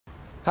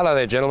Hello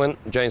there, gentlemen.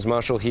 James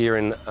Marshall here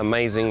in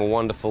amazing,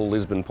 wonderful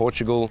Lisbon,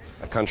 Portugal,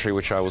 a country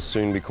which I will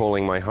soon be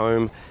calling my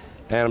home.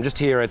 And I'm just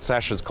here at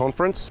Sasha's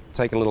conference,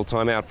 taking a little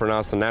time out for an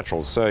Ask the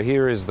Naturals. So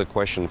here is the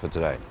question for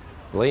today.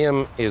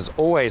 Liam is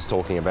always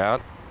talking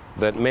about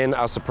that men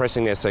are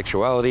suppressing their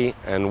sexuality,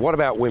 and what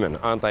about women?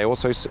 Aren't they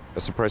also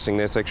suppressing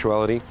their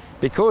sexuality?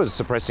 Because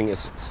suppressing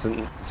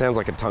sounds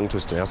like a tongue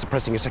twister now,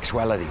 suppressing your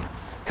sexuality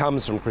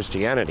comes from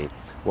Christianity.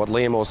 What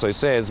Liam also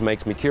says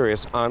makes me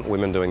curious, aren't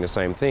women doing the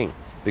same thing?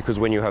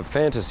 Because when you have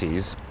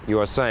fantasies, you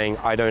are saying,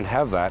 I don't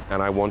have that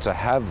and I want to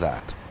have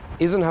that.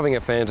 Isn't having a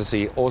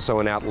fantasy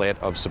also an outlet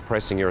of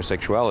suppressing your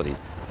sexuality?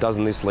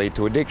 Doesn't this lead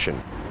to addiction?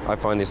 I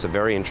find this a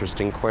very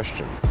interesting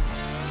question.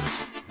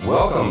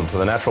 Welcome to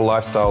the Natural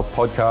Lifestyles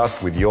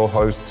Podcast with your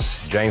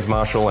hosts, James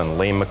Marshall and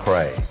Liam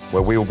McRae,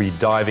 where we will be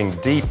diving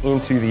deep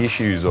into the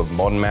issues of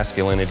modern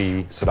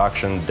masculinity,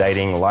 seduction,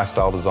 dating,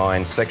 lifestyle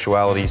design,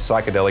 sexuality,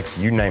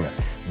 psychedelics, you name it.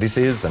 This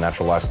is the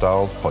Natural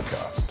Lifestyles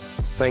Podcast.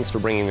 Thanks for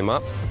bringing them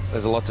up.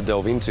 There's a lot to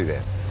delve into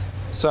there.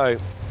 So,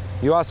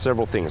 you asked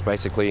several things.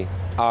 Basically,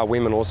 are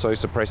women also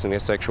suppressing their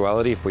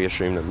sexuality if we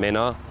assume that men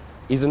are?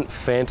 Isn't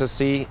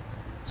fantasy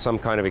some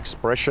kind of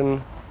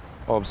expression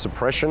of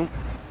suppression?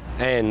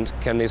 And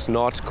can this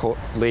not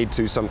lead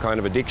to some kind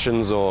of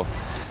addictions or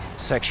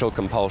sexual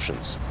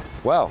compulsions?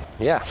 Well,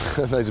 yeah,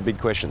 those are big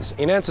questions.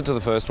 In answer to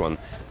the first one,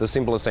 the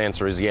simplest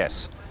answer is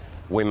yes.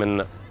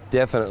 Women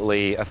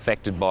definitely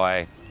affected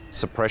by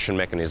suppression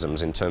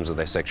mechanisms in terms of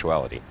their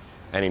sexuality.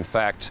 And in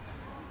fact,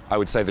 I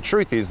would say the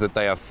truth is that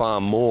they are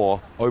far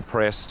more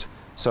oppressed,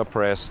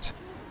 suppressed,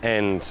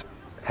 and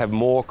have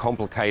more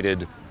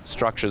complicated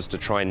structures to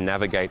try and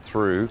navigate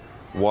through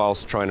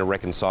whilst trying to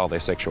reconcile their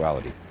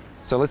sexuality.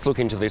 So let's look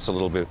into this a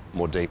little bit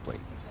more deeply.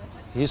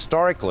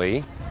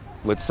 Historically,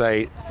 let's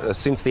say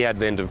since the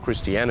advent of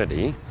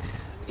Christianity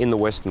in the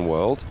Western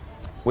world,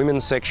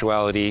 women's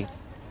sexuality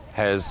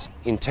has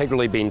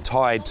integrally been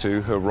tied to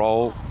her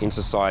role in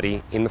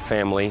society, in the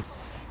family,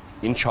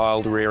 in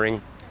child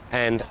rearing,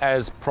 and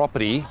as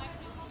property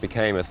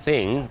became a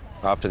thing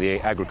after the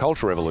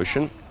agricultural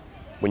revolution,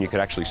 when you could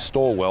actually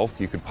store wealth,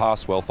 you could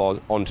pass wealth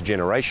on to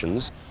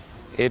generations,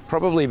 it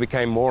probably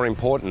became more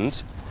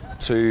important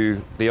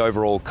to the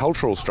overall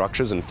cultural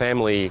structures and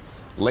family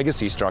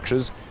legacy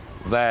structures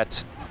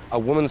that a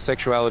woman's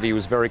sexuality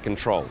was very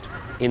controlled,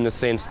 in the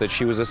sense that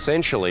she was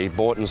essentially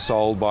bought and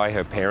sold by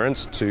her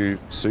parents to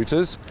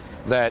suitors,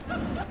 that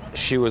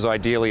she was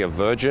ideally a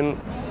virgin,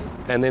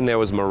 and then there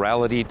was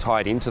morality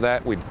tied into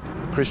that with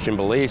Christian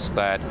beliefs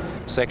that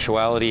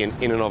sexuality in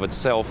and of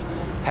itself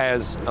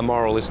has a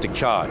moralistic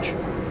charge,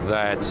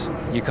 that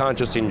you can't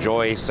just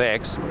enjoy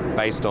sex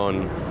based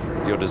on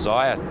your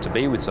desire to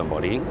be with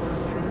somebody.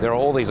 There are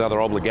all these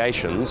other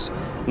obligations,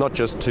 not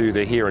just to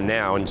the here and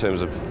now in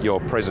terms of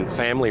your present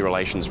family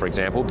relations, for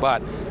example,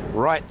 but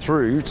right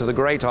through to the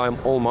great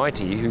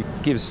Almighty who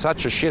gives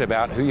such a shit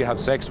about who you have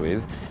sex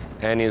with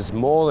and is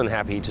more than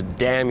happy to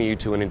damn you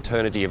to an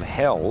eternity of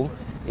hell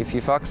if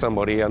you fuck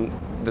somebody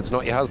that's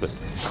not your husband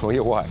or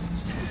your wife.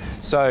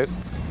 So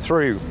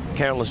through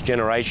countless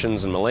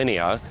generations and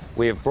millennia,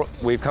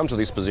 we've come to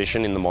this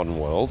position in the modern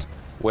world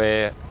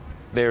where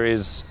there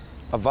is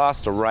a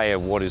vast array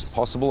of what is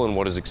possible and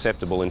what is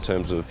acceptable in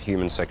terms of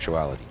human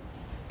sexuality.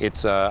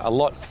 It's a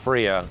lot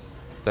freer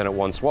than it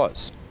once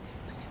was.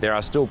 There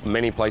are still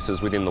many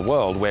places within the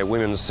world where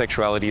women's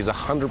sexuality is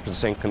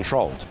 100%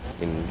 controlled.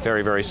 In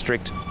very, very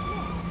strict,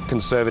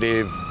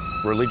 conservative,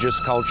 religious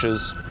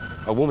cultures,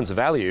 a woman's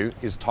value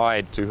is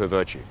tied to her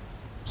virtue.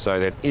 So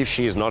that if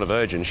she is not a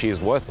virgin, she is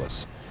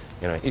worthless.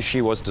 If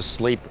she was to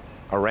sleep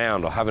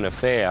around or have an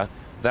affair,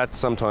 that's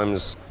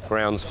sometimes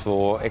grounds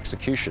for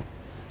execution.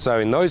 So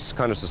in those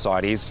kind of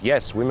societies,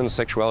 yes, women's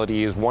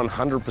sexuality is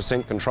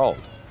 100%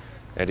 controlled.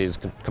 It is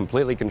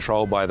completely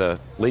controlled by the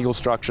legal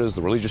structures,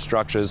 the religious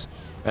structures,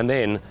 and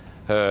then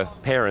her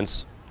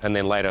parents and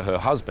then later her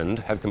husband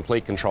have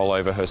complete control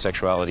over her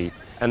sexuality.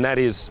 And that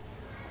is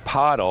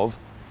part of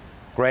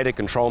greater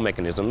control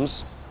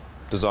mechanisms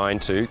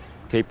designed to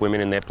keep women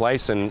in their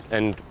place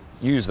and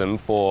use them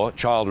for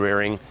child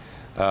rearing,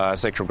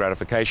 sexual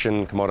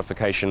gratification,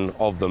 commodification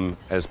of them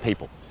as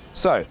people.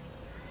 So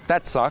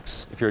that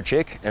sucks if you're a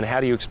chick. And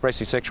how do you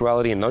express your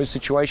sexuality in those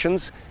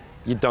situations?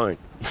 You don't.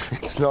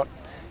 It's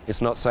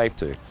not safe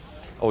to.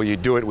 Or you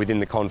do it within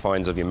the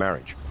confines of your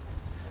marriage.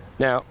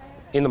 Now,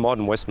 in the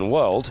modern Western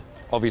world,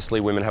 obviously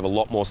women have a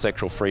lot more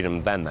sexual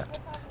freedom than that.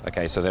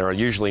 Okay, so there are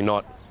usually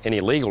not any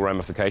legal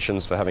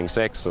ramifications for having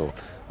sex or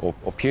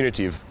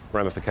punitive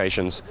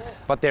ramifications,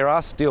 but there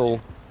are still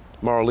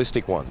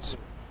moralistic ones.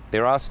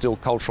 There are still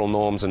cultural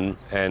norms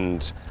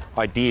and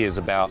ideas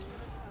about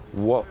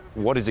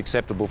what is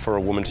acceptable for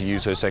a woman to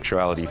use her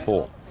sexuality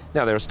for.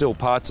 Now, there are still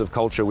parts of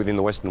culture within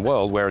the Western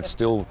world where it's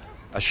still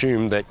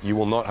assumed that you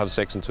will not have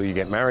sex until you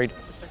get married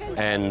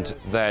and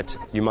that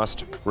you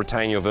must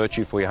retain your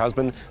virtue for your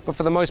husband. But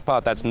for the most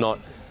part, that's not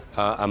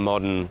a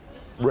modern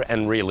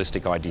and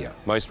realistic idea.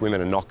 Most women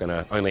are not going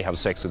to only have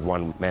sex with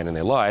one man in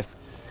their life.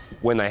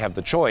 When they have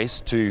the choice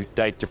to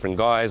date different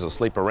guys or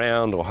sleep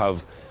around or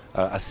have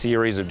a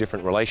series of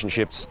different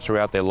relationships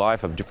throughout their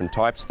life of different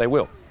types, they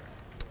will.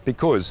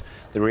 Because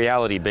the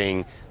reality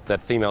being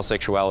that female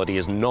sexuality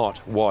is not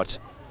what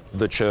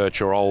the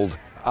church or old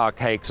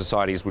archaic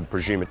societies would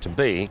presume it to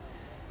be,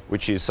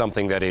 which is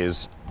something that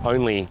is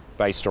only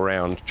based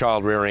around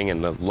child rearing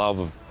and the love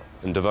of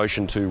and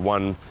devotion to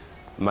one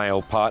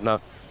male partner,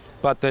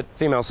 but that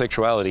female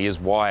sexuality is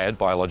wired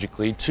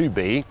biologically to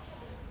be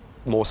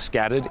more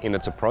scattered in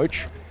its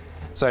approach.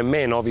 So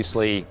men,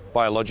 obviously,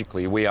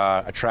 biologically, we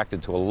are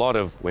attracted to a lot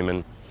of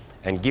women,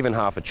 and given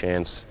half a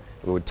chance,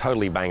 we would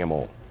totally bang them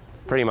all,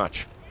 pretty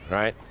much,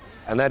 right?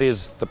 And that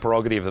is the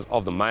prerogative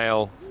of the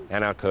male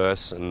and our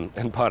curse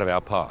and part of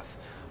our path.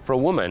 For a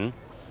woman,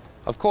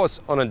 of course,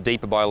 on a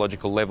deeper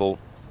biological level,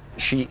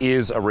 she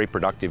is a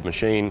reproductive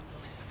machine,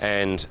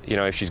 and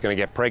if she's going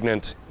to get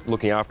pregnant,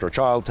 looking after a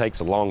child takes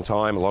a long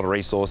time, a lot of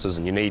resources,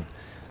 and you need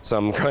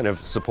some kind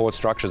of support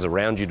structures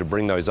around you to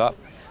bring those up,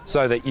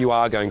 so that you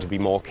are going to be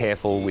more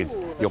careful with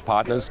your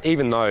partners,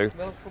 even though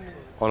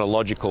on a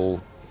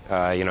logical,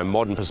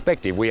 modern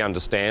perspective, we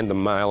understand, the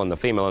male and the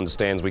female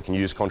understands we can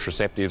use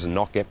contraceptives and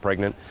not get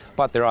pregnant,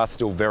 but there are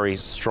still very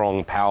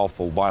strong,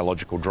 powerful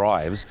biological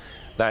drives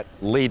that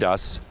lead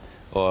us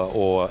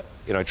or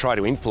try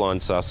to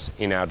influence us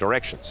in our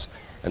directions.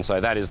 And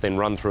so that is then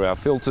run through our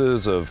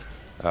filters of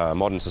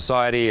modern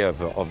society,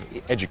 of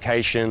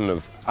education,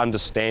 of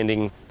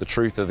understanding the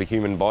truth of the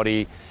human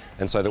body,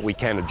 and so that we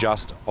can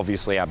adjust,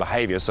 obviously, our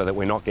behaviour so that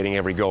we're not getting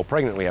every girl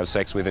pregnant we have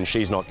sex with and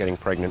she's not getting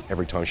pregnant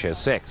every time she has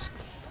sex.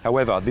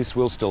 However, this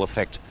will still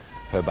affect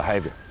her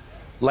behaviour.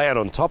 Layered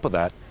on top of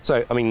that,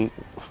 in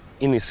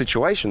these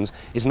situations,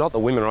 it's not that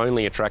women are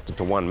only attracted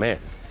to one man.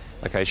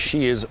 Okay,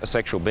 she is a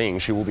sexual being.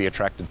 She will be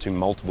attracted to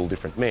multiple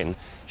different men.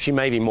 She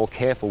may be more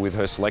careful with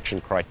her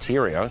selection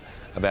criteria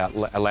about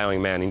allowing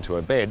a man into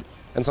her bed,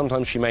 and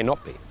sometimes she may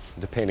not be,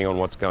 depending on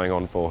what's going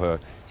on for her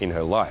in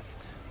her life.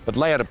 But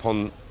layered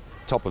upon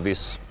top of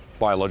this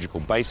biological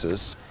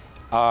basis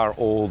are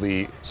all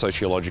the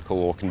sociological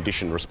or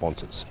conditioned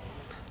responses.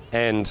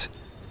 And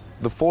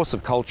the force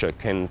of culture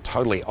can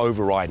totally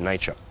override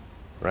nature,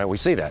 right? We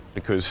see that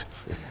because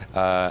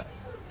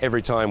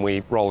every time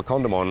we roll a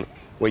condom on,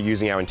 we're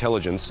using our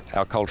intelligence,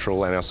 our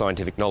cultural and our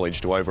scientific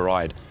knowledge to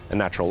override a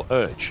natural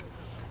urge.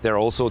 There are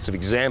all sorts of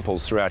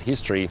examples throughout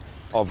history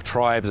of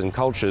tribes and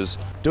cultures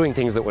doing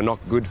things that were not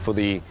good for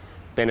the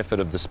benefit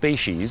of the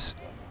species,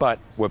 but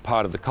were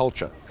part of the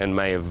culture and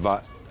may have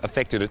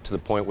affected it to the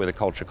point where the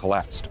culture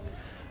collapsed.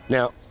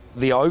 Now,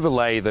 the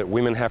overlay that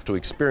women have to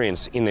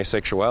experience in their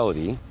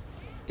sexuality,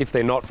 if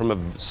they're not from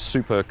a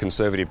super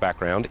conservative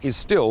background, is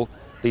still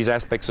these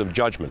aspects of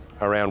judgment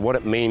around what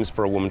it means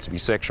for a woman to be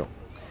sexual.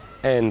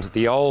 And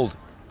the old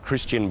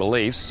Christian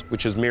beliefs,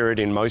 which is mirrored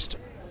in most,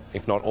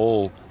 if not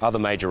all, other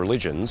major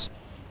religions,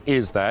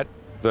 is that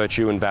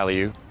virtue and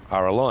value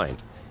are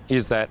aligned.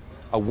 Is that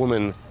a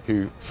woman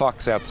who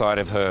fucks outside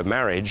of her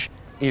marriage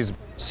is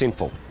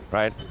sinful,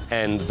 right?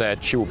 And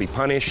that she will be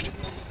punished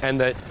and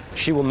that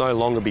she will no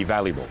longer be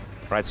valuable,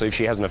 right? So if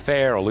she has an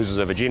affair or loses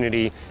her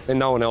virginity, then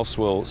no one else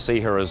will see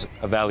her as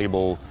a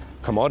valuable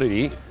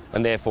commodity,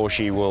 and therefore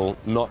she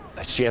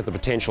has the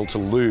potential to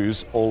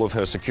lose all of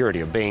her security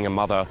of being a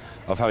mother,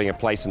 of having a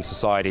place in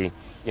society,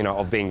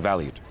 of being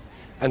valued.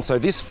 And so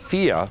this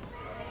fear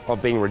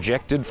of being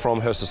rejected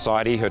from her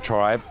society, her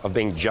tribe, of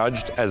being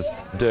judged as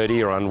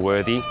dirty or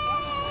unworthy,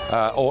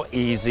 or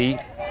easy,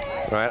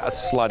 right,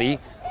 slutty,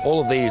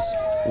 all of these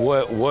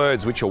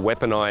words which are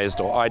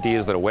weaponized, or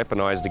ideas that are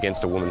weaponized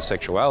against a woman's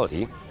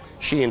sexuality,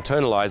 she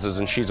internalizes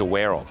and she's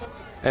aware of.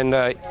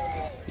 And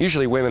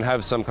usually women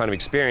have some kind of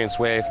experience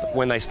where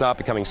when they start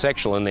becoming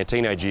sexual in their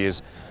teenage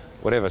years,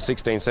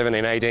 16,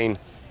 17, 18,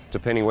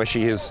 depending where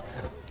she is.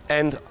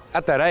 And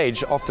at that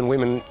age, often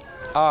women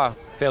are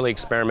fairly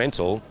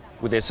experimental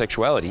with their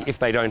sexuality if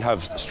they don't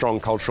have strong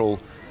cultural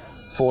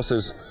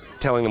forces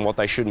telling them what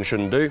they should and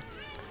shouldn't do.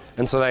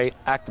 And so they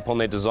act upon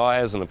their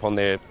desires and upon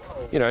their,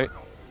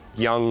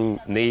 young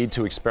need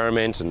to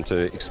experiment and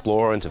to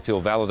explore and to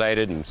feel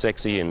validated and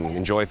sexy and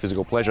enjoy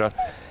physical pleasure.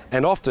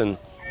 And often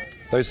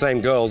those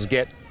same girls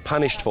get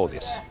punished for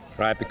this,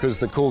 right? Because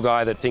the cool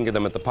guy that fingered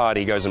them at the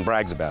party goes and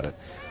brags about it,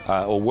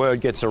 or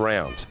word gets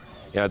around.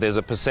 There's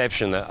a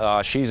perception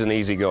that she's an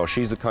easy girl,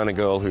 she's the kind of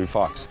girl who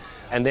fucks,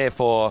 and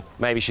therefore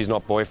maybe she's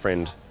not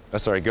girlfriend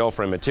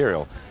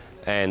material.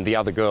 And the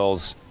other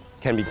girls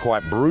can be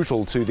quite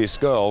brutal to this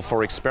girl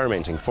for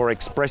experimenting, for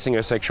expressing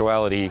her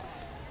sexuality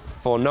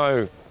for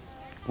no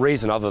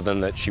reason other than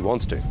that she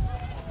wants to.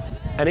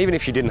 And even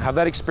if she didn't have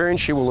that experience,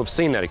 she will have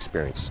seen that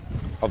experience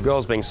of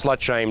girls being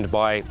slut-shamed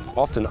by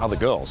often other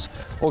girls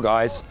or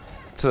guys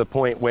to the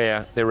point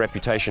where their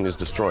reputation is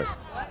destroyed.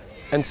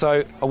 And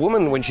so a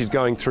woman, when she's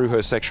going through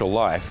her sexual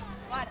life,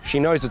 she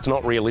knows it's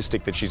not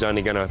realistic that she's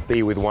only going to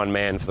be with one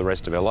man for the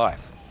rest of her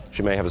life.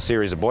 She may have a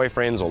series of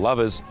boyfriends or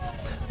lovers,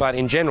 but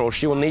in general,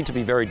 she will need to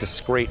be very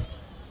discreet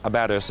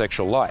about her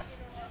sexual life.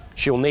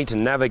 She'll need to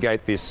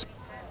navigate this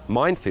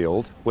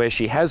minefield where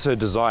she has her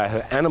desire,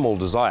 her animal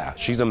desire.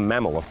 She's a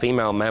mammal, a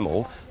female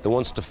mammal that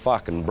wants to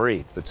fuck and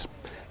breathe, that's,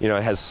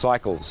 has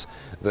cycles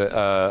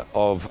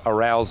of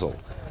arousal.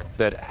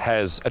 that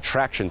has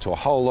attraction to a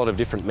whole lot of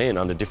different men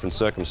under different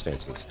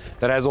circumstances,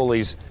 that has all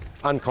these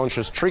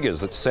unconscious triggers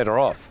that set her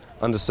off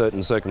under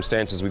certain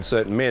circumstances with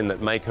certain men that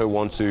make her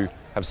want to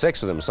have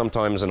sex with them,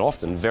 sometimes and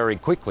often very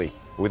quickly,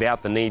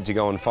 without the need to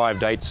go on 5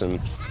 dates and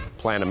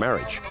plan a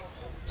marriage.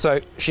 So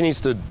she needs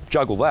to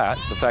juggle that,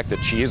 the fact that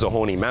she is a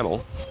horny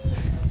mammal,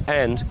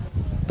 and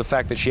the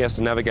fact that she has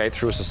to navigate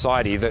through a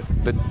society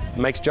that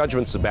makes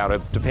judgments about her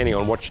depending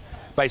on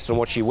based on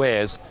what she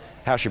wears,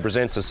 how she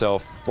presents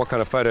herself, what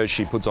kind of photos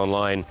she puts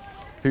online,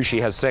 who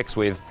she has sex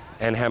with,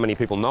 and how many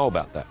people know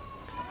about that.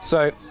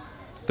 So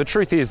the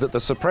truth is that the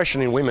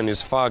suppression in women is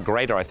far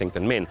greater, I think,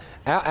 than men.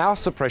 Our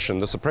suppression,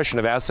 the suppression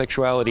of our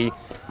sexuality,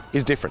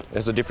 is different.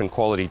 There's a different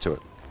quality to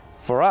it.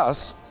 For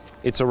us,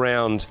 it's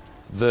around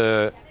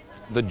the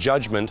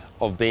judgment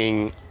of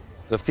being,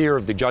 the fear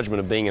of the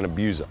judgment of being an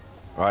abuser,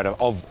 right?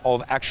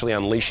 Of actually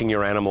unleashing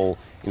your animal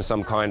in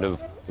some kind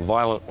of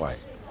violent way,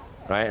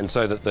 right? And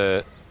so that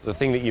the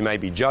thing that you may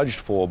be judged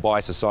for by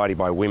society,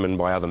 by women,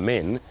 by other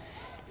men,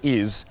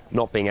 is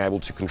not being able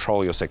to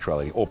control your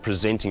sexuality or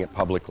presenting it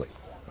publicly,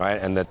 right?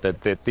 And that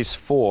this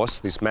force,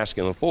 this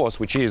masculine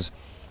force, which is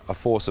a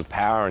force of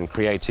power and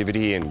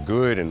creativity and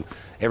good and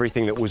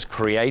everything that was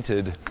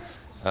created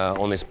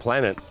on this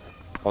planet,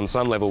 on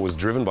some level was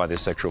driven by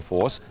this sexual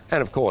force.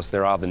 And of course,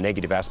 there are the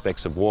negative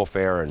aspects of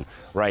warfare and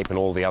rape and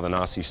all the other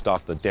nasty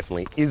stuff that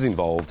definitely is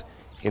involved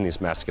in this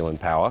masculine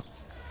power.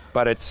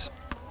 But it's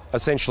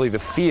essentially the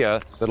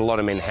fear that a lot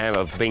of men have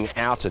of being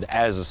outed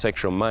as a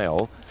sexual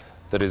male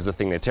that is the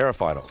thing they're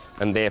terrified of,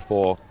 and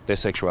therefore their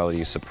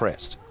sexuality is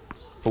suppressed.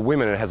 For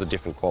women, it has a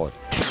different quality.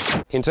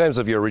 In terms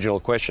of your original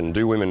question,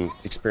 do women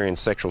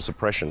experience sexual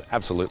suppression?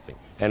 Absolutely.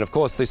 And of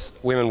course,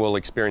 women will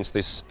experience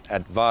this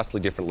at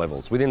vastly different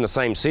levels. Within the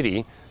same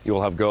city,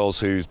 you'll have girls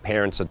whose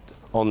parents are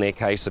on their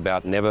case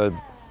about never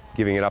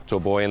giving it up to a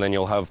boy, and then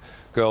you'll have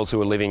girls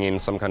who are living in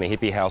some kind of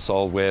hippie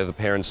household where the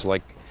parents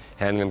like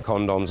handing them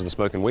condoms and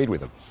smoking weed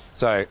with them.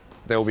 So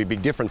there will be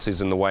big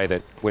differences in the way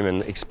that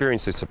women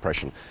experience this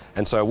suppression.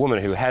 And so a woman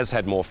who has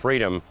had more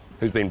freedom,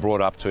 who's been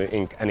brought up to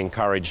and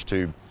encouraged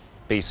to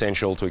be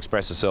sensual, to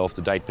express herself,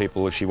 to date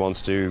people if she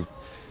wants to,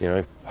 you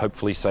know,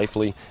 hopefully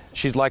safely,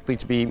 she's likely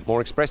to be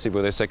more expressive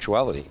with her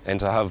sexuality and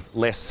to have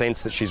less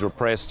sense that she's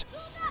repressed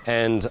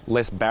and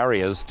less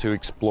barriers to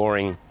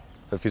exploring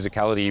her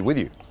physicality with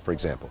you, for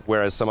example.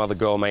 Whereas some other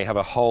girl may have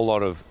a whole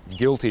lot of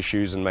guilt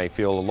issues and may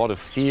feel a lot of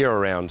fear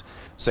around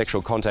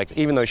sexual contact,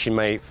 even though she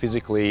may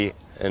physically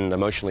and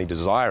emotionally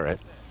desire it.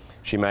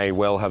 She may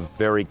well have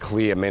very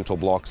clear mental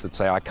blocks that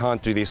say, I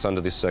can't do this under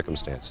this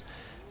circumstance.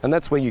 And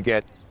that's where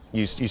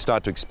you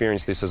start to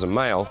experience this as a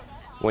male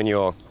when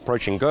you're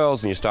approaching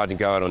girls and you're starting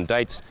to go out on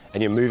dates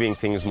and you're moving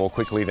things more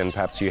quickly than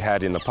perhaps you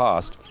had in the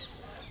past.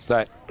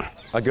 That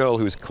a girl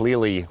who's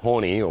clearly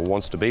horny or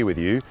wants to be with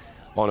you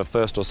on a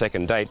first or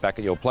second date back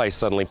at your place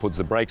suddenly puts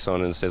the brakes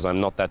on and says, I'm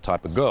not that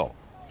type of girl,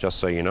 just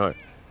so you know.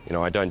 You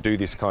know, I don't do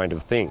this kind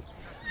of thing.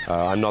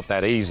 I'm not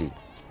that easy,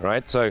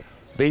 right? So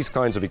these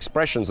kinds of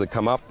expressions that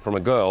come up from a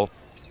girl,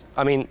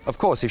 I mean, of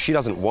course, if she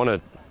doesn't want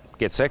to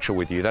get sexual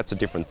with you, that's a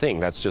different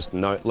thing. That's just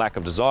no lack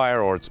of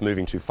desire, or it's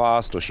moving too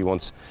fast, or she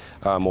wants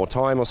more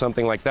time or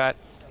something like that.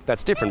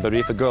 That's different. But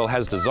if a girl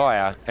has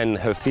desire and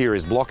her fear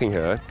is blocking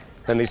her,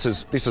 then this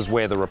is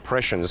where the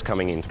repression is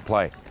coming into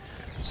play.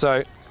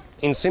 So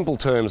in simple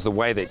terms, the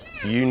way that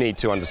you need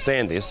to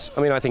understand this,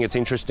 I mean, I think it's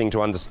interesting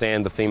to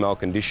understand the female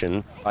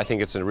condition. I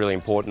think it's a really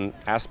important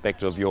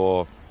aspect of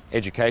your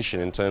education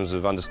in terms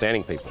of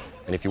understanding people.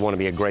 And if you want to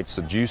be a great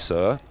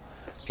seducer,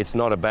 it's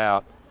not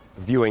about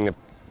viewing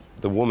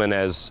the woman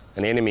as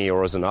an enemy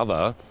or as an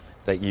other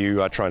that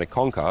you are trying to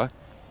conquer.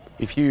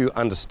 If you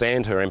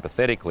understand her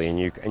empathetically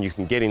and you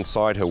can get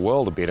inside her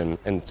world a bit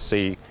and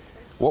see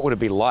what would it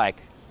be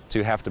like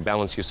to have to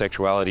balance your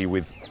sexuality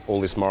with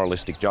all this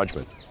moralistic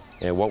judgment.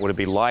 And what would it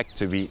be like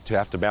to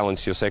have to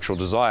balance your sexual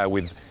desire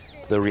with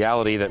the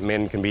reality that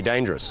men can be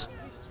dangerous,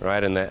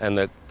 right? And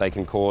that they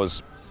can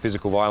cause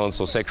physical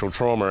violence or sexual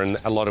trauma, and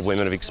a lot of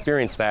women have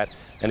experienced that,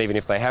 and even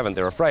if they haven't,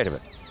 they're afraid of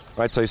it.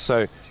 Right,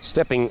 so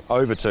stepping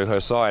over to her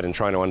side and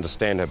trying to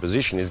understand her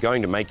position is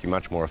going to make you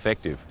much more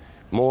effective,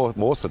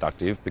 more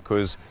seductive,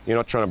 because you're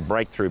not trying to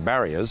break through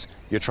barriers,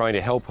 you're trying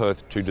to help her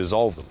to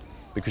dissolve them,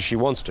 because she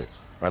wants to.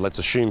 Right, let's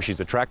assume she's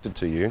attracted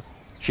to you.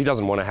 She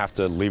doesn't want to have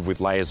to live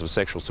with layers of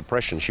sexual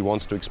suppression. She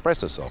wants to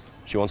express herself.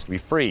 She wants to be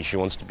free. She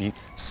wants to be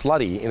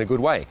slutty in a good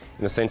way,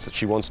 in the sense that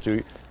she wants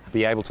to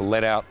be able to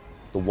let out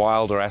the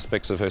wilder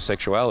aspects of her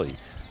sexuality.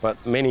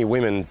 But many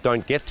women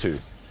don't get to,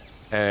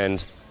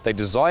 and they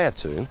desire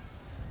to,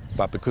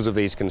 but because of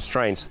these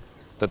constraints,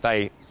 that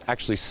they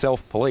actually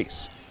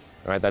self-police.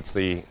 Right? That's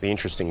the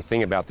interesting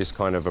thing about this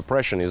kind of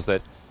oppression, is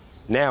that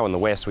now in the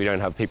West we don't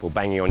have people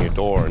banging on your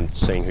door and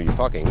seeing who you're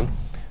fucking.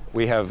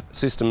 We have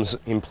systems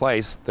in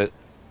place that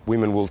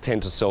women will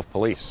tend to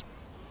self-police.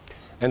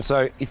 And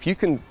so if you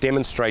can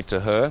demonstrate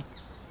to her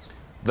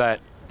that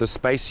the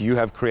space you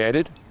have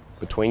created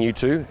between you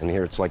two, and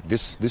here it's like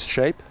this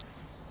shape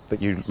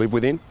that you live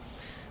within,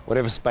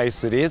 whatever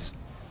space it is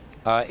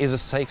a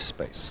safe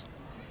space.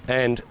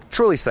 And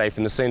truly safe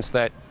in the sense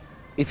that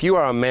if you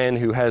are a man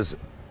who has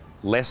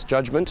less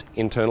judgment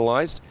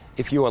internalized,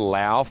 if you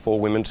allow for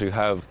women to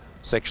have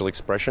sexual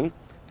expression,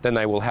 then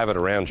they will have it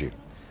around you.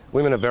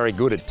 Women are very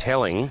good at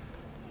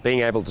being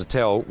able to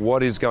tell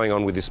what is going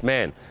on with this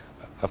man.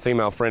 A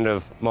female friend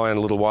of mine a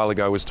little while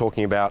ago was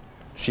talking about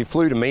she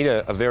flew to meet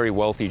a very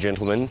wealthy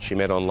gentleman she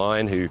met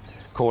online who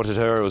courted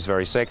her. It was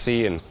very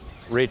sexy and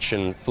rich,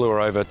 and flew her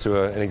over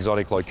to an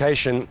exotic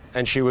location,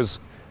 and she was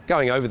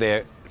going over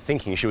there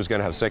thinking she was going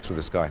to have sex with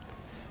this guy.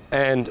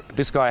 And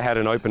this guy had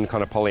an open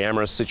kind of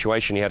polyamorous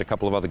situation. He had a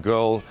couple of other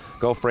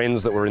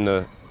girlfriends that were in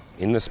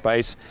the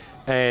space,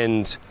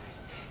 and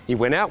he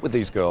went out with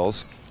these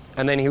girls,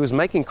 and then he was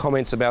making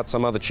comments about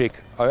some other chick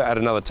at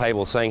another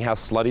table, saying how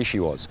slutty she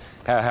was,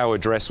 how her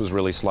dress was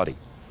really slutty.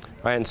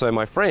 And so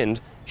my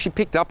friend, she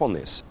picked up on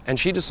this, and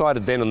she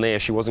decided then and there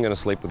she wasn't going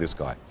to sleep with this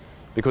guy.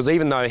 Because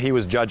even though he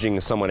was judging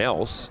someone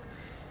else,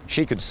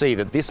 she could see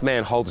that this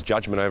man holds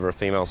judgment over a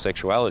female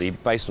sexuality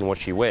based on what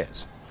she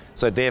wears.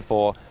 So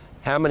therefore,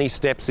 how many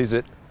steps is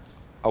it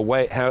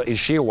away, how is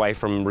she away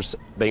from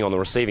being on the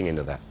receiving end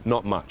of that?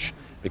 Not much,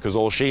 because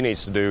all she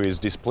needs to do is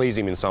displease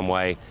him in some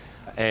way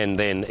and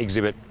then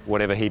exhibit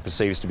whatever he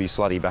perceives to be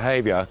slutty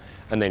behaviour,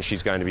 and then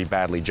she's going to be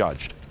badly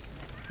judged.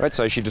 Right?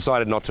 So she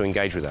decided not to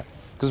engage with that.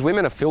 Because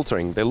women are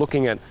filtering, they're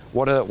looking at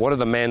what are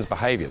the man's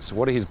behaviours,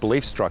 what are his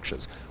belief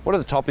structures, what are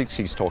the topics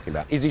he's talking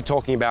about. Is he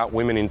talking about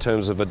women in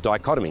terms of a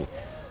dichotomy?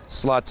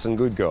 Sluts and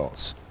good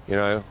girls,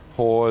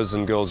 whores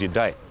and girls you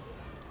date,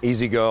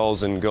 easy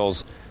girls and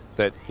girls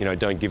that,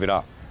 don't give it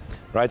up.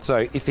 Right?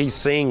 So if he's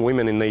seeing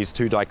women in these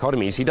two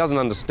dichotomies, he doesn't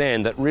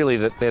understand that really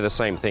that they're the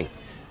same thing.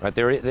 Right?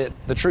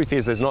 The truth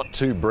is there's not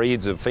two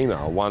breeds of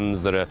female,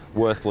 ones that are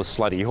worthless,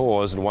 slutty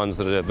whores and ones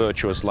that are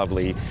virtuous,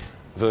 lovely,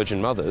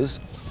 virgin mothers.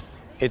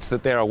 It's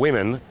that there are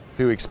women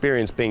who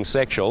experience being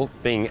sexual,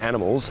 being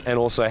animals, and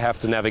also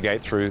have to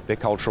navigate through their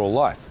cultural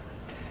life.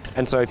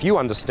 And so if you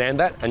understand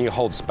that and you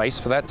hold space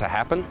for that to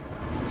happen,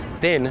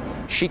 then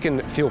she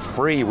can feel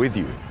free with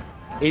you.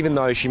 Even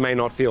though she may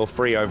not feel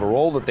free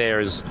overall, that there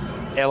is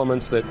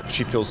elements that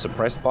she feels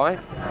suppressed by,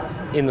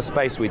 in the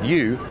space with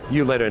you,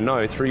 you let her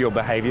know through your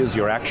behaviours,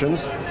 your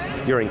actions,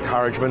 your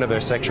encouragement of her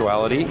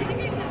sexuality,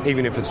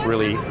 even if it's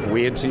really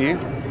weird to you,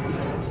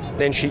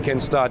 then she can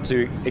start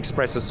to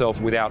express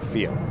herself without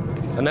fear.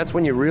 And that's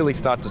when you really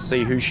start to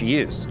see who she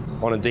is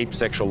on a deep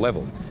sexual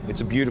level.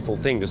 It's a beautiful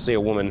thing to see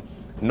a woman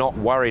not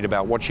worried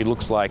about what she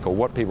looks like or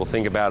what people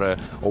think about her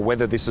or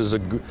whether this is a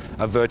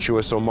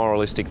virtuous or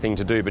moralistic thing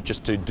to do, but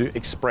just to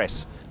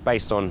express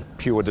based on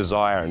pure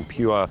desire and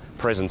pure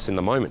presence in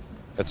the moment.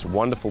 It's a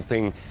wonderful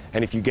thing,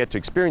 and if you get to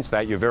experience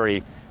that, you're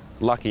very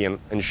lucky and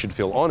should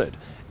feel honoured.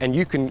 And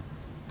you can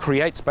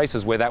create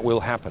spaces where that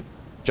will happen.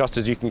 Just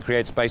as you can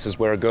create spaces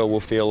where a girl will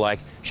feel like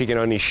she can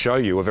only show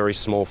you a very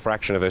small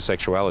fraction of her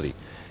sexuality.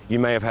 You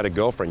may have had a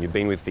girlfriend you've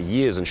been with for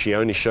years and she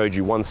only showed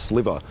you one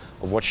sliver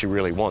of what she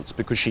really wants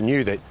because she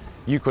knew that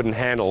you couldn't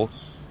handle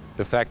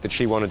the fact that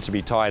she wanted to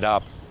be tied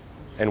up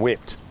and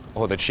whipped,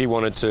 or that she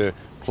wanted to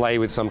play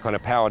with some kind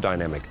of power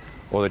dynamic,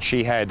 or that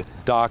she had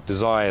dark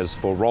desires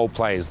for role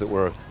plays that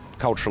were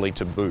culturally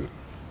taboo.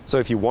 So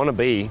if you want to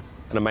be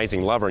an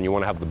amazing lover and you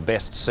want to have the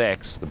best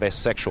sex, the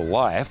best sexual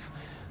life,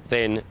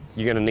 then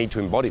you're going to need to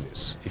embody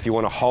this. If you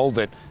want to hold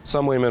that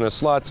some women are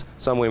sluts,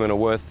 some women are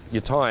worth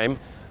your time,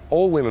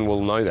 all women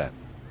will know that.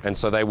 And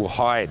so they will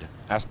hide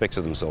aspects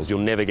of themselves. You'll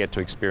never get to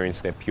experience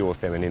their pure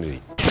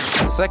femininity.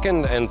 The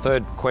second and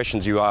third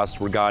questions you asked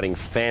regarding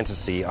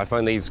fantasy, I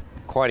find these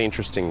quite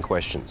interesting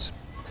questions.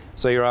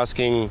 So you're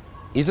asking,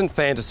 isn't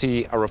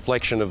fantasy a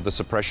reflection of the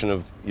suppression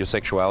of your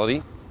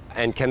sexuality?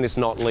 And can this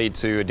not lead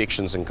to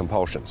addictions and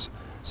compulsions?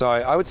 So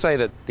I would say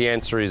that the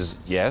answer is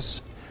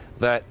yes.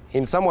 That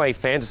in some way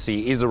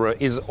fantasy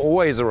is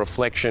always a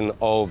reflection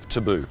of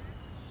taboo,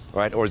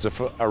 right? Or is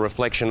a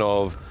reflection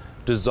of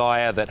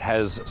desire that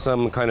has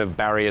some kind of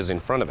barriers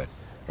in front of it,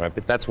 right?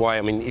 But that's why,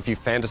 if you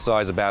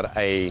fantasize about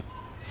a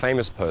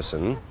famous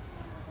person,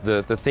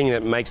 the thing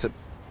that makes it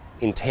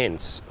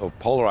intense or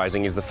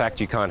polarizing is the fact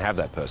you can't have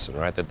that person,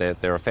 right?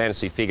 That they're a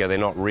fantasy figure, they're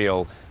not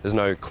real, there's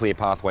no clear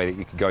pathway that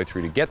you could go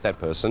through to get that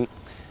person,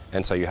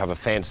 and so you have a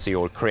fantasy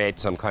or create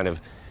some kind of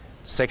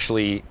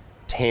sexually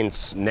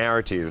tense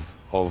narrative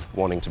of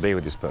wanting to be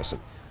with this person.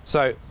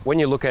 So when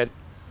you look at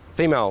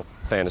female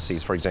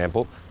fantasies, for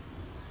example,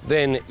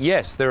 then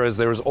yes, there is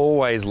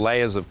always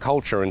layers of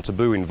culture and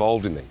taboo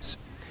involved in these.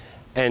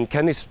 And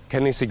can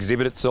this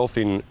exhibit itself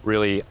in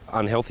really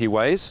unhealthy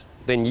ways?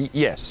 Then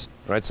yes,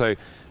 right? So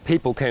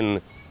people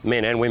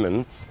men and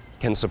women,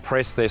 can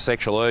suppress their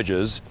sexual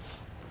urges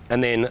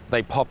and then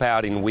they pop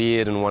out in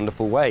weird and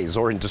wonderful ways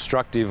or in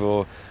destructive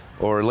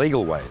or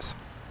illegal ways.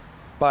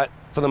 But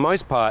for the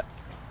most part,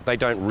 they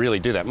don't really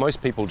do that.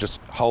 Most people just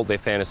hold their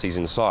fantasies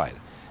inside,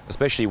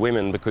 especially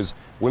women, because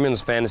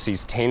women's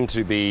fantasies tend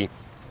to be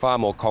far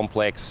more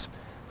complex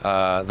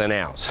than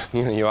ours.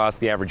 You ask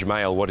the average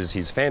male what is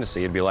his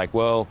fantasy, it'd be like,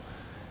 well,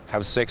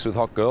 have sex with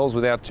hot girls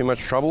without too much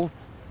trouble.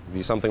 It'd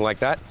be something like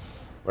that.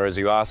 Whereas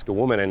you ask a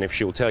woman, and if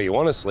she'll tell you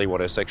honestly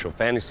what her sexual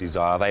fantasies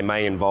are, they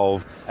may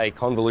involve a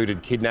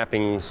convoluted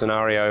kidnapping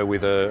scenario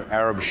with an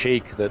Arab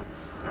sheikh that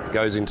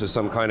goes into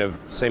some kind of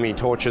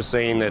semi-torture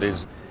scene that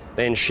is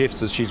then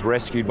shifts as she's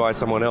rescued by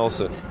someone else,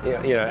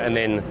 and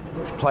then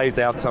plays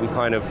out some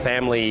kind of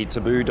family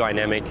taboo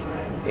dynamic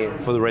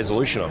for the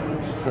resolution of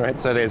it, right?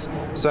 So there's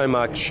so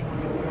much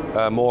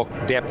more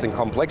depth and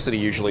complexity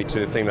usually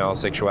to female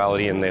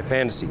sexuality and their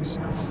fantasies.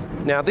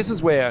 Now, this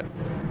is where,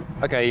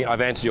 okay,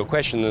 I've answered your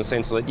question in the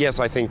sense that, yes,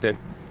 I think that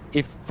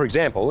if, for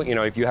example,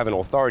 if you have an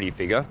authority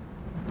figure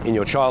in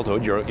your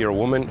childhood, you're a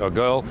woman or a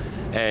girl,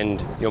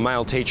 and your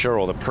male teacher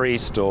or the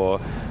priest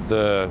or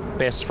the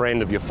best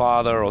friend of your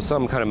father or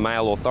some kind of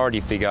male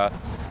authority figure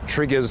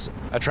triggers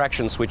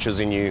attraction switches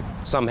in you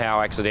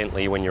somehow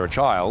accidentally when you're a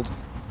child,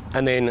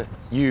 and then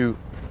you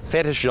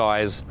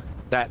fetishize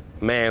that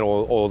man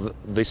or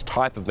this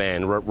type of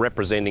man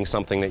representing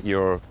something that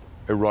you're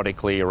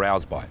erotically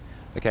aroused by.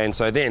 Okay, and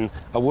so then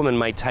a woman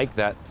may take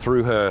that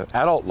through her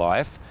adult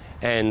life,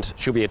 and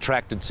she'll be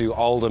attracted to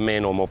older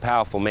men or more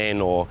powerful men,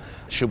 or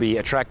she'll be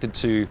attracted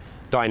to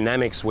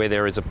dynamics where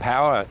there is a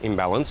power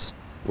imbalance,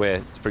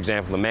 where, for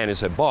example, the man is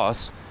her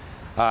boss,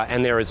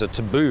 and there is a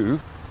taboo,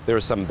 there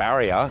is some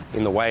barrier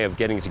in the way of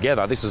getting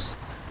together. This is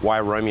why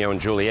Romeo and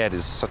Juliet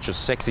is such a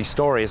sexy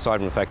story, aside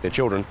from the fact they're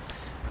children,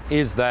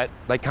 is that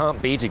they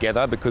can't be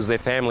together because their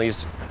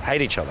families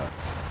hate each other.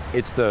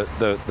 It's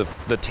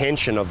the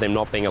tension of them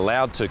not being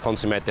allowed to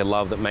consummate their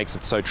love that makes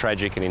it so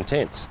tragic and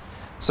intense.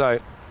 So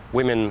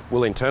women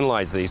will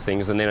internalize these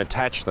things and then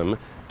attach them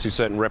to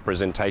certain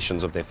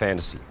representations of their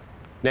fantasy.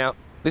 Now,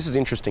 this is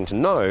interesting to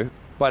know,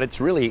 but it's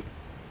really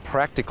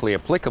practically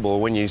applicable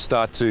when you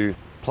start to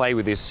play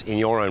with this in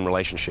your own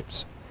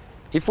relationships.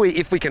 If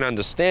we can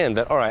understand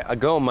that, all right, a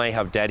girl may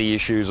have daddy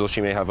issues, or she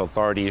may have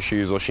authority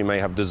issues, or she may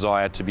have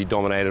desire to be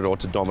dominated or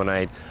to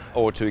dominate,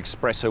 or to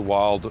express her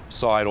wild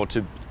side, or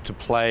to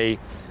play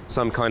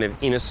some kind of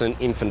innocent,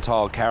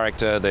 infantile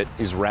character that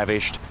is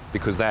ravished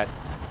because that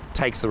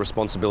takes the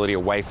responsibility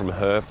away from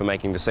her for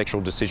making the sexual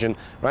decision,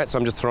 right? So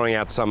I'm just throwing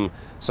out some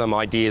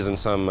ideas and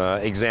some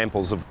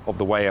examples of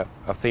the way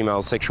a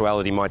female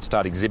sexuality might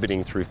start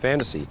exhibiting through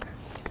fantasy.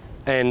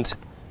 And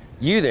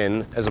you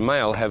then, as a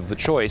male, have the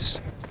choice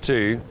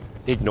to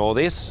ignore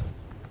this,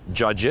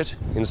 judge it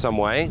in some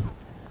way,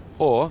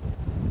 or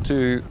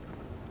to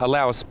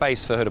allow a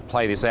space for her to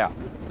play this out.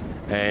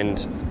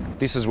 And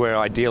this is where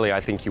ideally I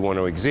think you want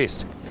to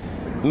exist.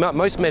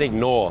 Most men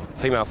ignore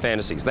female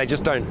fantasies.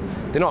 They're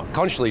not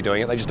consciously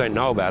doing it, they just don't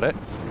know about it.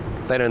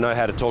 They don't know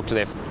how to talk to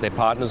their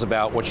partners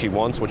about what she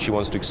wants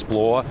to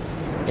explore,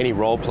 any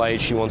role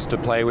plays she wants to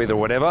play with or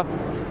whatever.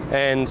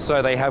 And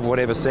so they have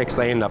whatever sex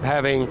they end up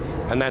having,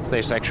 and that's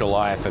their sexual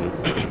life. And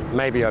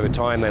maybe over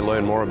time they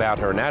learn more about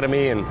her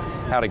anatomy and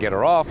how to get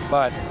her off,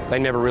 but they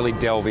never really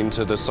delve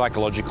into the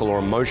psychological or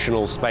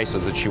emotional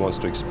spaces that she wants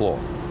to explore.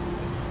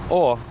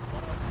 Or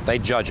they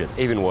judge it,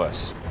 even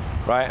worse,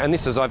 right? And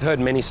I've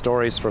heard many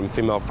stories from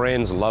female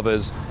friends and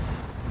lovers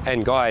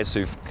and guys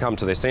who've come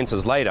to their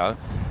senses later,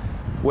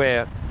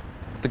 where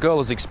the girl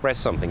has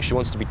expressed something. She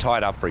wants to be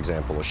tied up, for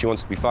example, or she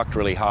wants to be fucked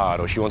really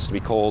hard, or she wants to be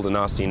called a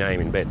nasty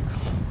name in bed.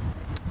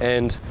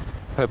 And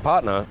her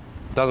partner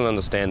doesn't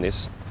understand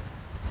this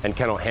and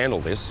cannot handle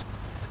this.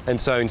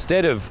 And so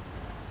instead of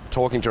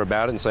talking to her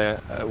about it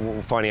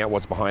and finding out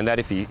what's behind that,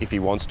 if he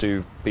wants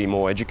to be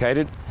more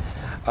educated,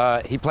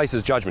 he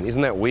places judgment.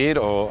 Isn't that weird?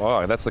 Or,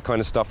 oh, that's the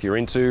kind of stuff you're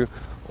into.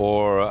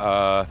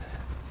 Or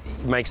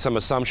makes some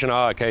assumption,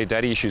 oh, okay,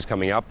 daddy issues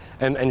coming up,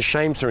 and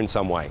shames her in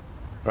some way,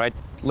 right?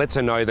 Lets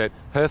her know that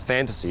her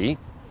fantasy,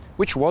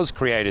 which was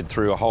created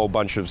through a whole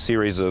bunch of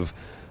series of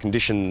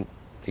conditioned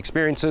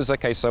experiences,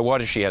 okay, so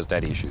what if she has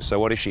daddy issues? So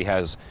what if she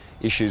has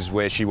issues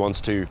where she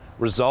wants to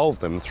resolve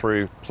them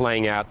through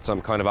playing out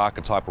some kind of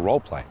archetypal role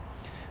play?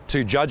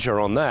 To judge her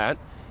on that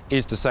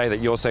is to say that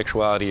your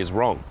sexuality is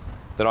wrong,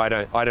 that I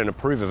don't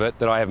approve of it,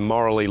 that I have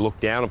morally looked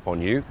down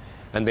upon you,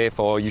 and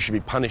therefore you should be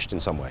punished in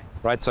some way,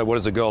 right? So what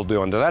does a girl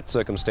do under that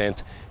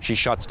circumstance? She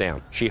shuts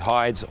down, she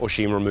hides, or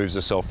she removes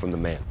herself from the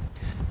man.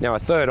 Now, a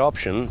third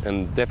option,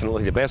 and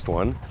definitely the best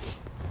one,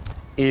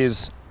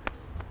 is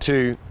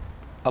to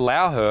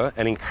allow her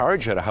and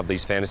encourage her to have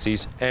these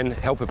fantasies and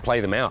help her play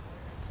them out,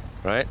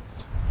 right?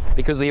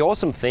 Because the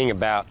awesome thing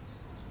about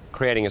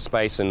creating a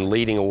space and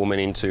leading a woman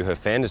into her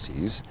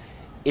fantasies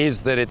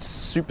is that it's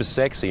super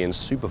sexy and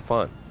super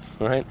fun,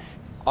 right?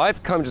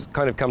 I've kind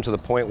of come to the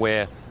point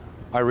where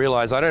I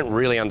realize I don't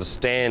really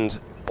understand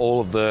all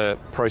of the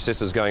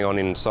processes going on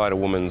inside a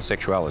woman's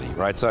sexuality,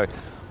 right? So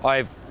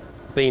I've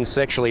been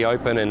sexually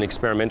open and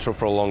experimental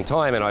for a long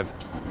time, and I've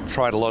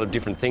tried a lot of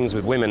different things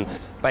with women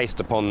based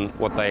upon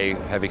what they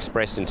have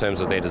expressed in terms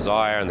of their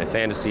desire and their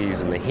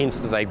fantasies and the hints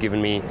that they've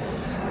given me.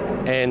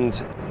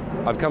 And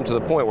I've come to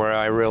the point where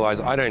I realize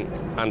I don't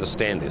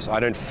understand this. I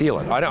don't feel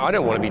it. I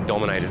don't want to be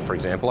dominated, for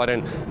example. I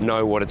don't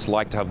know what it's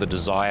like to have the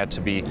desire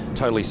to be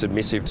totally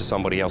submissive to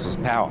somebody else's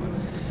power.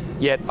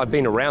 Yet I've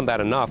been around that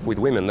enough with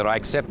women that I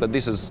accept that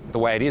this is the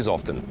way it is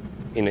often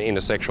in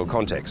a sexual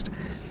context.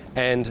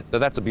 And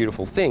that's a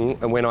beautiful thing.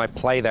 And when I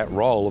play that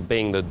role of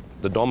being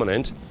the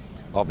dominant,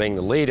 of being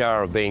the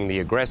leader, of being the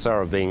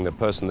aggressor, of being the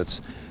person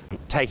that's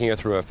taking her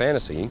through her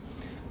fantasy,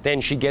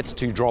 then she gets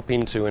to drop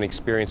into and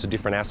experience a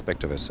different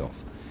aspect of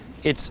herself.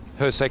 It's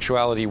her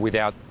sexuality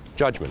without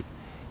judgment.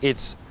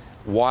 It's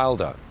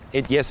wilder.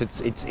 Yes,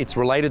 it's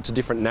related to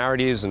different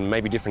narratives and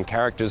maybe different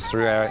characters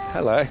throughout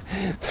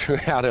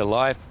her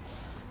life,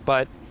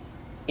 but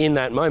in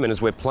that moment,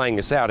 as we're playing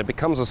this out, it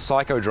becomes a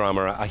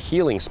psychodrama, a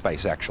healing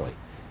space actually,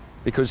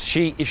 because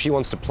if she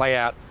wants to play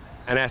out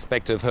an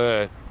aspect of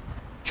her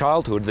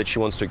childhood that she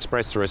wants to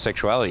express through her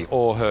sexuality,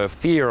 or her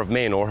fear of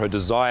men, or her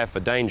desire for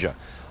danger,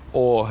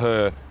 or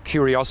her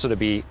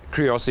curiosity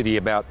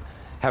about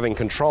having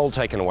control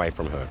taken away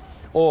from her,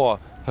 or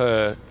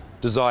her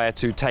desire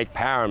to take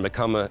power and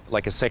become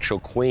like a sexual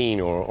queen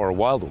or a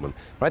wild woman,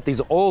 right? These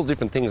are all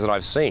different things that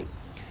I've seen.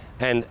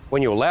 And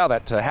when you allow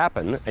that to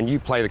happen and you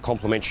play the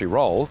complementary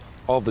role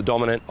of the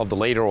dominant, of the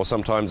leader, or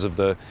sometimes of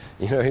the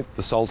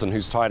sultan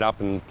who's tied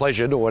up and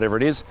pleasured or whatever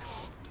it is,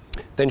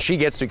 then she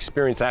gets to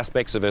experience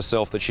aspects of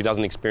herself that she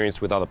doesn't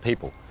experience with other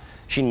people.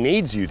 She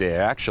needs you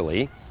there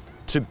actually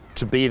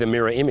to be the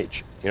mirror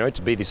image,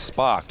 to be this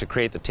spark, to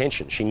create the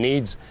tension. She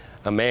needs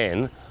a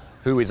man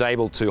who is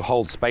able to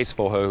hold space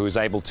for her, who is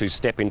able to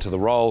step into the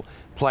role,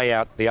 play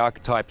out the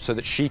archetype so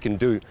that she can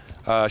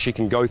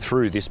go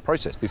through this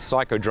process, this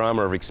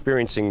psychodrama of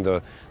experiencing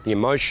the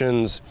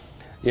emotions.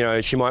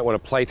 She might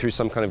want to play through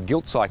some kind of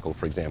guilt cycle,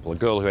 for example. A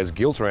girl who has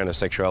guilt around her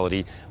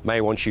sexuality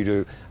may want you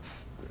to,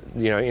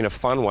 in a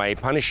fun way,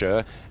 punish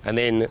her and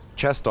then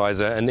chastise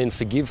her and then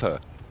forgive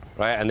her,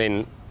 right? And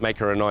then make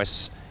her a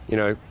nice,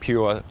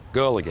 pure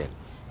girl again.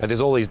 Now,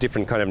 there's all these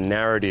different kind of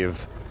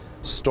narrative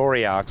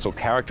story arcs or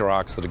character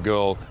arcs that a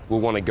girl will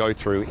want to go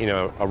through in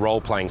a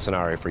role-playing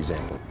scenario, for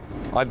example.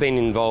 I've been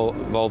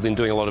involved in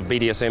doing a lot of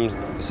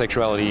BDSM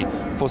sexuality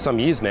for some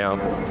years now,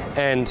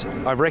 and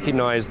I've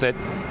recognized that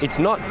it's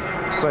not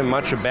so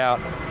much about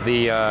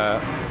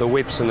the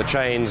whips and the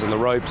chains and the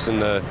ropes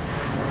and the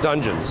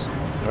dungeons,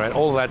 right?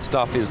 All of that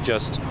stuff is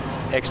just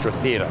extra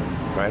theater,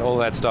 right? All of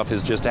that stuff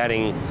is just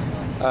adding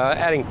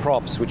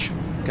props which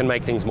can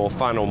make things more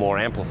fun or more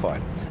amplified.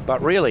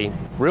 But really,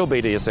 real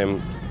BDSM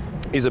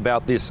is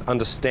about this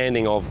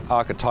understanding of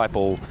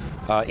archetypal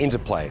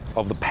interplay,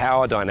 of the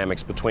power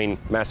dynamics between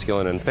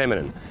masculine and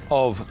feminine,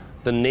 of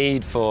the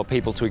need for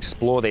people to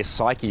explore their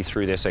psyche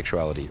through their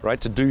sexuality, right?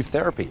 To do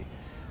therapy,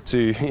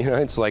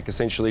 it's like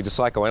essentially to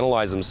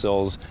psychoanalyze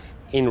themselves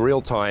in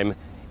real time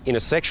in a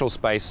sexual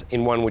space,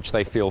 in one which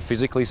they feel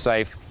physically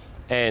safe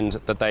and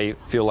that they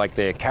feel like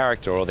their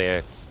character or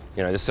their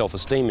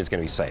self-esteem is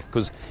going to be safe.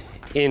 Because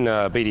in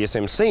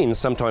BDSM scenes,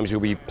 sometimes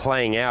you'll be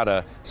playing out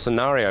a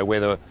scenario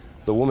where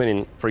the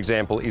woman, for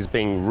example, is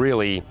being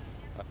really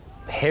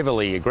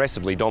heavily,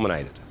 aggressively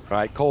dominated,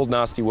 right? Called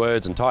nasty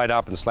words and tied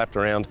up and slapped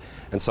around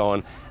and so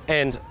on.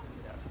 And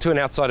to an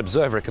outside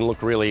observer, it can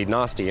look really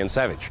nasty and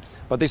savage.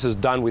 But this is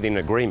done within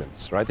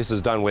agreements, right? This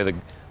is done where the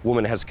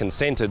woman has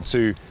consented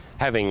to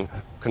having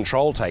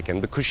control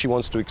taken because she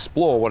wants to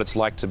explore what it's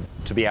like to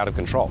be out of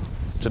control,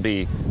 to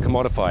be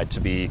commodified,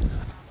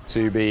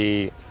 to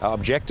be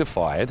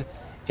objectified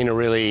in a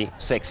really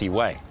sexy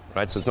way.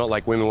 Right? So it's not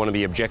like women want to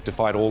be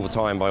objectified all the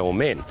time by all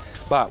men,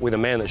 but with a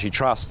man that she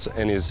trusts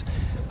and is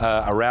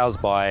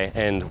aroused by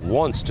and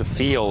wants to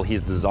feel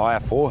his desire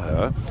for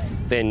her,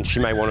 then she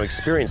may want to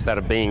experience that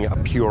of being a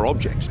pure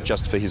object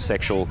just for his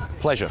sexual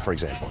pleasure, for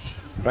example.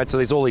 Right? So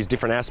there's all these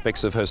different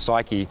aspects of her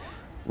psyche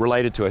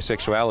related to her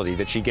sexuality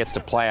that she gets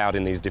to play out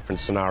in these different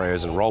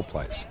scenarios and role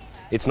plays.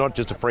 It's not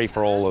just a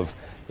free-for-all of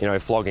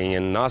flogging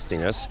and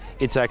nastiness.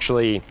 It's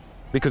actually,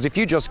 because if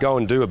you just go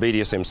and do a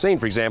BDSM scene,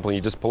 for example, and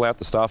you just pull out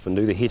the stuff and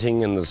do the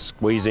hitting and the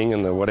squeezing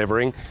and the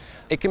whatevering,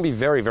 it can be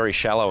very, very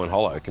shallow and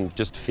hollow. It can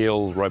just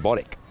feel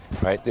robotic,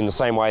 right? In the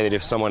same way that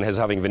if someone is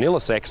having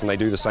vanilla sex and they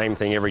do the same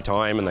thing every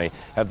time and they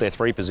have their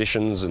 3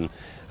 positions and,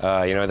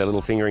 their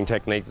little fingering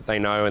technique that they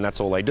know and that's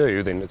all they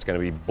do, then it's going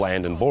to be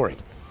bland and boring.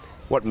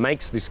 What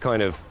makes this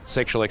kind of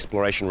sexual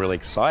exploration really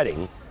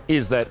exciting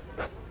is that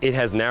it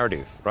has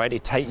narrative, right?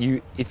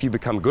 If you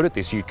become good at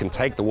this, you can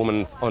take the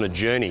woman on a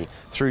journey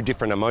through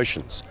different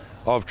emotions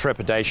of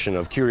trepidation,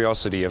 of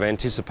curiosity, of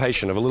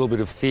anticipation, of a little bit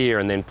of fear,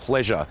 and then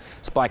pleasure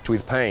spiked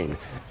with pain.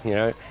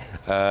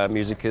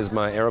 Music is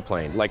my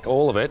aeroplane. Like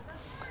all of it,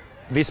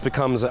 this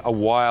becomes a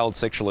wild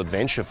sexual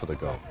adventure for the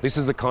girl. This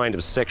is the kind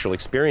of sexual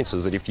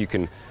experiences that if you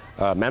can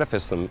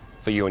manifest them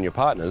for you and your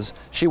partners,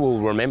 she will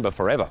remember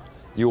forever.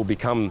 You will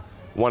become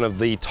one of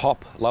the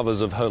top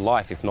lovers of her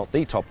life, if not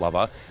the top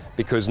lover,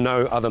 because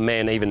no other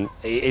man even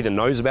either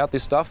knows about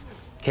this stuff,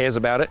 cares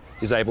about it,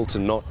 is able to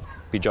not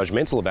be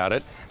judgmental about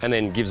it, and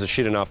then gives a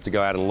shit enough to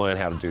go out and learn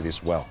how to do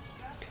this well.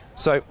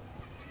 So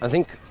I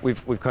think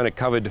we've kind of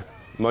covered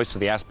most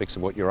of the aspects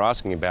of what you're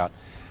asking about.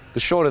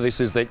 The short of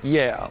this is that,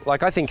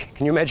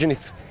 can you imagine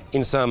if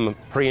in some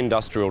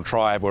pre-industrial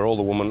tribe where all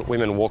the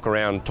women walk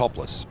around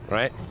topless,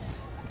 right?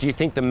 Do you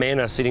think the men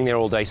are sitting there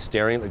all day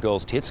staring at the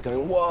girl's tits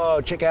going,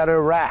 whoa, check out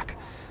her rack?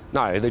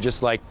 No, they're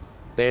just like,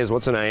 there's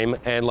what's her name,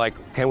 and like,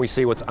 can we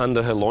see what's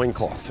under her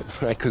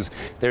loincloth? Right? Because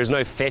there is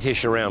no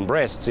fetish around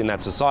breasts in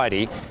that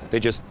society. They're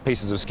just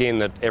pieces of skin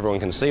that everyone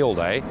can see all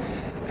day.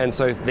 And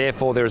so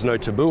therefore there is no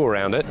taboo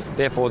around it.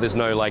 Therefore, there's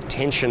no like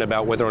tension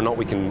about whether or not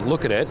we can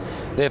look at it.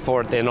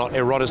 Therefore, they're not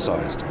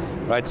eroticized,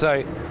 right?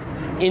 So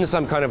in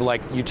some kind of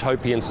like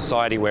utopian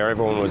society where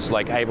everyone was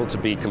like able to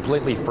be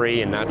completely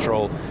free and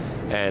natural,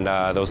 and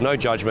there was no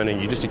judgment,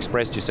 and you just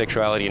expressed your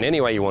sexuality in any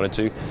way you wanted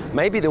to,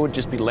 maybe there would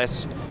just be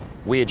less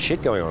weird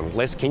shit going on,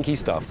 less kinky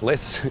stuff,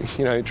 less,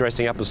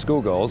 dressing up as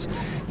schoolgirls.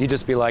 You'd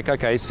just be like,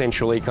 okay,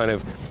 sensually kind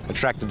of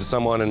attracted to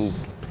someone and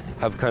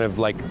have kind of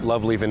like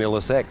lovely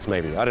vanilla sex,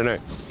 maybe. I don't know.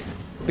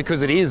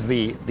 Because it is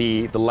the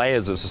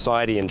layers of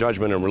society and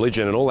judgment and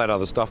religion and all that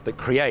other stuff that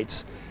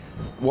creates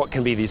what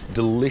can be this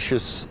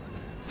delicious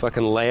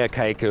fucking layer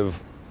cake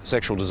of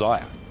sexual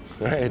desire.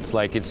 Right?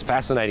 It's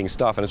fascinating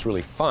stuff, and it's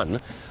really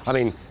fun. I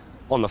mean,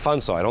 on the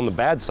fun side. On the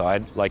bad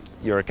side, like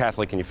you're a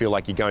Catholic and you feel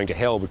like you're going to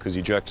hell because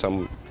you jerked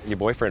your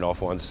boyfriend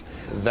off once.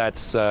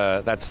 That's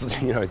the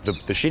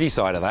shitty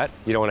side of that.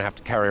 You don't want to have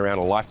to carry around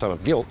a lifetime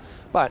of guilt.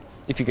 But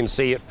if you can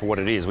see it for what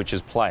it is, which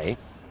is play,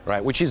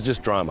 right, which is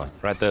just drama,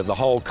 right? The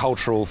whole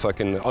cultural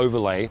fucking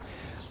overlay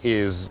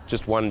is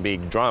just one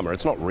big drama.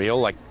 It's not real,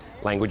 like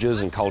languages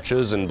and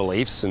cultures and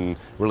beliefs and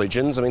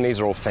religions. I mean, these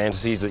are all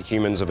fantasies that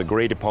humans have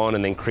agreed upon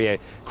and then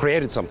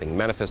created something,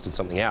 manifested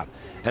something out.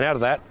 And out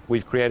of that,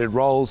 we've created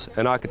roles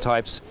and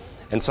archetypes,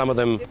 and some of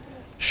them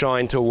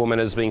shine to a woman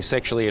as being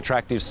sexually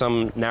attractive.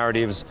 Some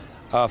narratives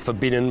are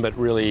forbidden but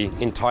really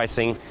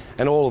enticing.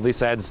 And all of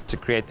this adds to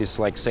create this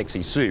like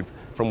sexy soup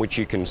from which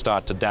you can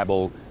start to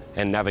dabble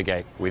and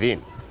navigate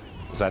within.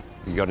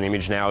 You got an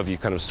image now of you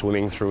kind of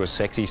swimming through a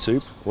sexy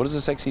soup? What does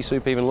a sexy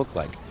soup even look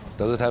like?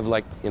 Does it have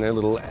like,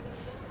 little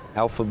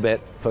alphabet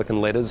fucking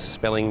letters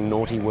spelling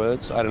naughty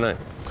words? I don't know.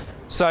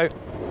 So,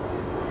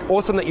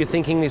 awesome that you're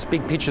thinking this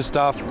big picture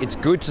stuff. It's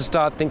good to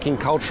start thinking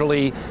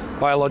culturally,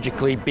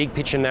 biologically, big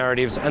picture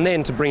narratives, and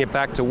then to bring it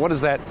back to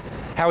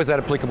how is that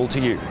applicable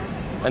to you?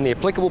 And the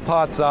applicable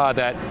parts are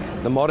that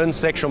the modern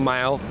sexual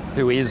male,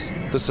 who is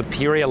the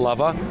superior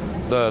lover,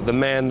 the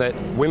man that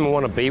women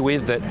want to be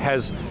with, that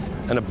has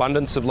an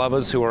abundance of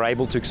lovers who are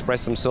able to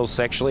express themselves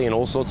sexually in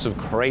all sorts of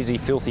crazy,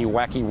 filthy,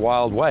 wacky,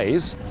 wild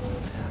ways,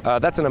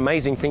 that's an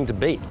amazing thing to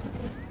be.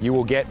 You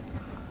will get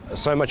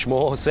so much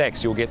more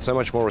sex, you'll get so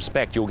much more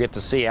respect, you'll get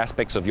to see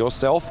aspects of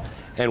yourself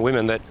and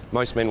women that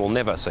most men will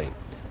never see.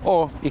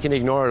 Or you can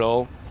ignore it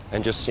all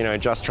and just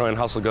try and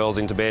hustle girls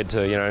into bed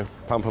to,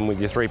 pump them with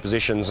your 3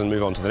 positions and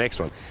move on to the next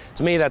one.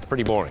 To me, that's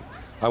pretty boring.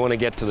 I want to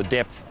get to the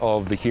depth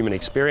of the human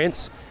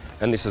experience,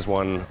 and this is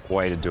one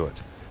way to do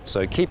it.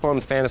 So keep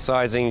on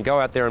fantasizing, go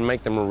out there and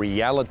make them a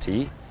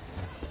reality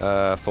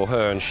for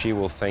her, and she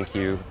will thank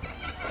you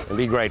and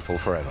be grateful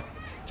forever.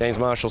 James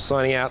Marshall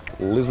signing out,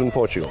 Lisbon,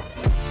 Portugal.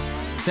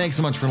 Thanks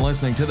so much for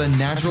listening to the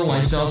Natural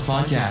Lifestyles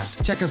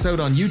Podcast. Check us out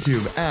on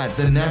YouTube at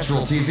The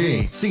Natural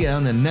TV. See you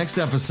on the next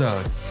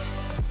episode.